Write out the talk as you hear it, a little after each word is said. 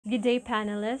Good day,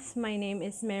 panelists. My name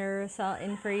is Roselle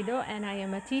Inferido, and I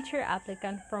am a teacher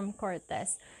applicant from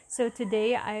Cortes. So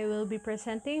today I will be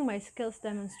presenting my skills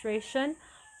demonstration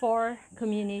for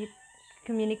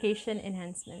communication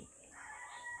enhancement.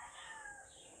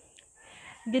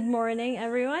 Good morning,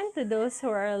 everyone, to those who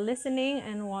are listening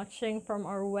and watching from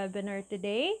our webinar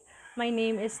today. My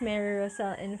name is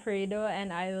Roselle Inferido,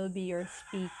 and I will be your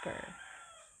speaker.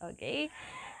 Okay.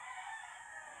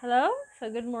 Hello, so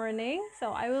good morning.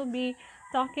 So I will be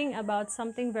talking about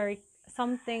something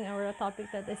or a topic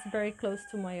that is very close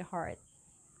to my heart.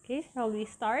 Okay, shall we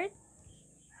start?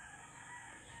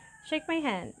 Shake my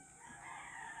hand.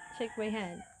 Shake my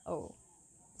hand. Oh,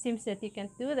 seems that you can't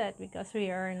do that because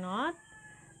we are not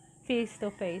face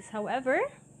to face. However,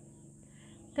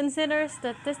 consider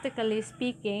statistically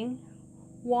speaking,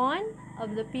 one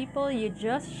of the people you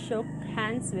just shook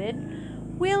hands with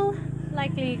will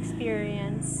likely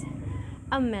experience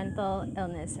a mental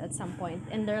illness at some point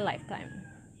in their lifetime.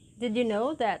 Did you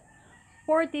know that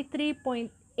 43.8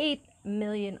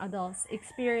 million adults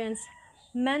experience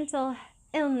mental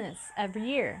illness every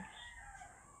year?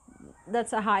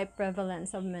 That's a high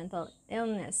prevalence of mental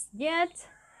illness. Yet,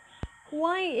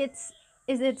 why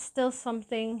is it still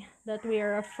something that we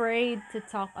are afraid to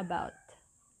talk about?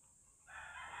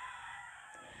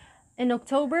 In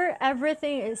October,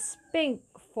 everything is pink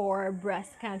for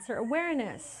breast cancer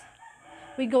awareness.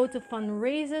 We go to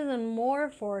fundraisers and more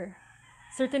for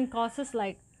certain causes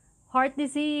like heart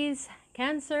disease,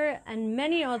 cancer, and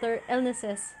many other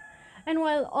illnesses. And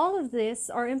while all of these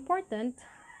are important,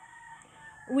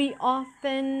 we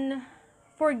often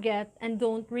forget and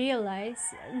don't realize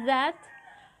that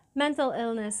mental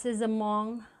illness is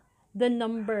among the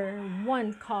number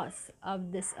one cause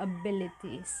of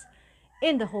disabilities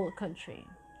in the whole country.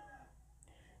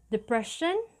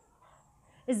 Depression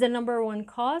is the number one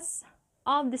cause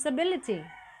of disability.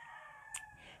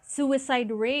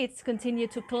 Suicide rates continue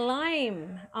to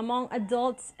climb among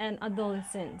adults and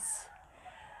adolescents.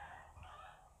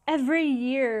 Every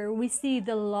year, we see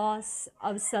the loss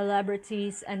of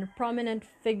celebrities and prominent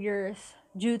figures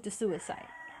due to suicide.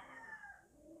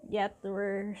 Yet,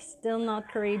 we're still not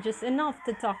courageous enough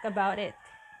to talk about it.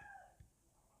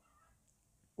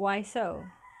 Why so?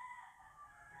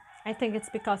 I think it's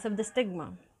because of the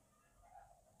stigma.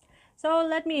 So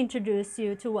let me introduce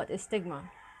you to what is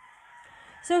stigma.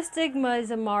 So stigma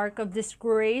is a mark of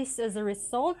disgrace as a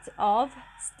result of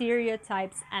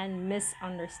stereotypes and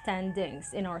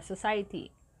misunderstandings in our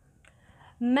society.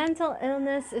 Mental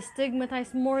illness is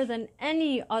stigmatized more than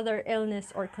any other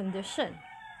illness or condition.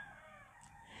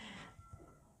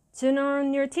 Tune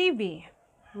on your TV,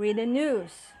 read the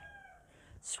news,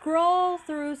 scroll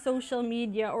through social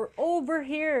media, or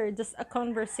overhear just a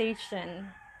conversation.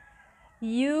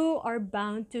 You are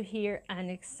bound to hear an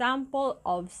example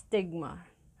of stigma.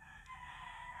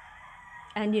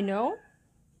 And you know,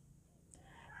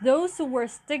 those who were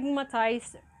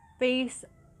stigmatized face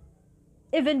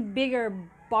even bigger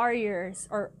barriers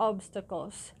or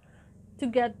obstacles to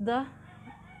get the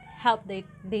help they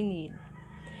need.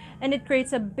 And it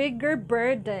creates a bigger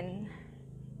burden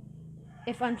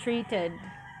if untreated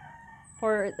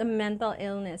for the mental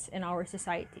illness in our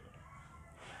society.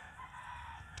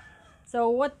 So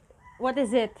what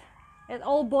is it? It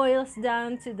all boils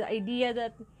down to the idea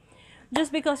that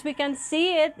just because we can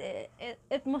see it,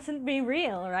 it mustn't be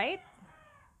real, right?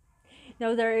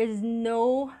 Now, there is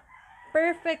no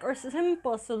perfect or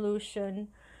simple solution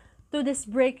to this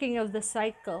breaking of the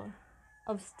cycle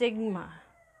of stigma.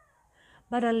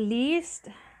 But at least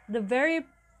the very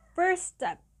first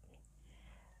step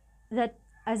that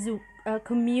as a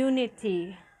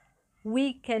community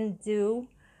we can do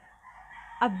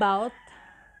about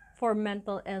for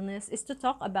mental illness is to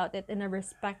talk about it in a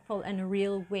respectful and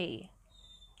real way.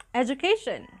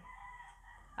 Education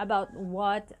about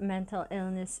what mental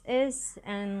illness is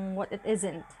and what it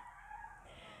isn't.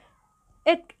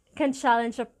 It can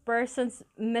challenge a person's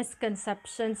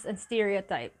misconceptions and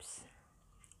stereotypes.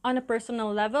 On a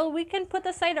personal level, we can put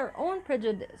aside our own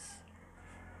prejudice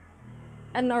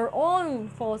and our own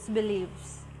false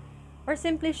beliefs, or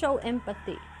simply show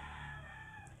empathy.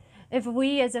 If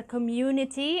we as a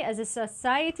community, as a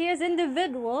society, as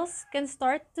individuals can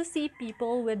start to see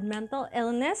people with mental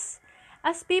illness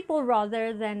as people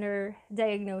rather than their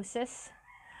diagnosis,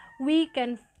 we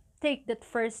can take that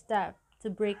first step to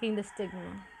breaking the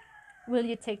stigma. Will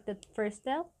you take that first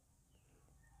step?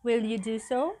 Will you do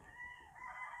so?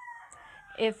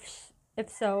 If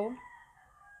so,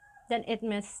 then it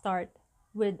must start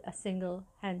with a single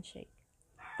handshake.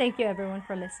 Thank you everyone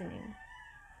for listening.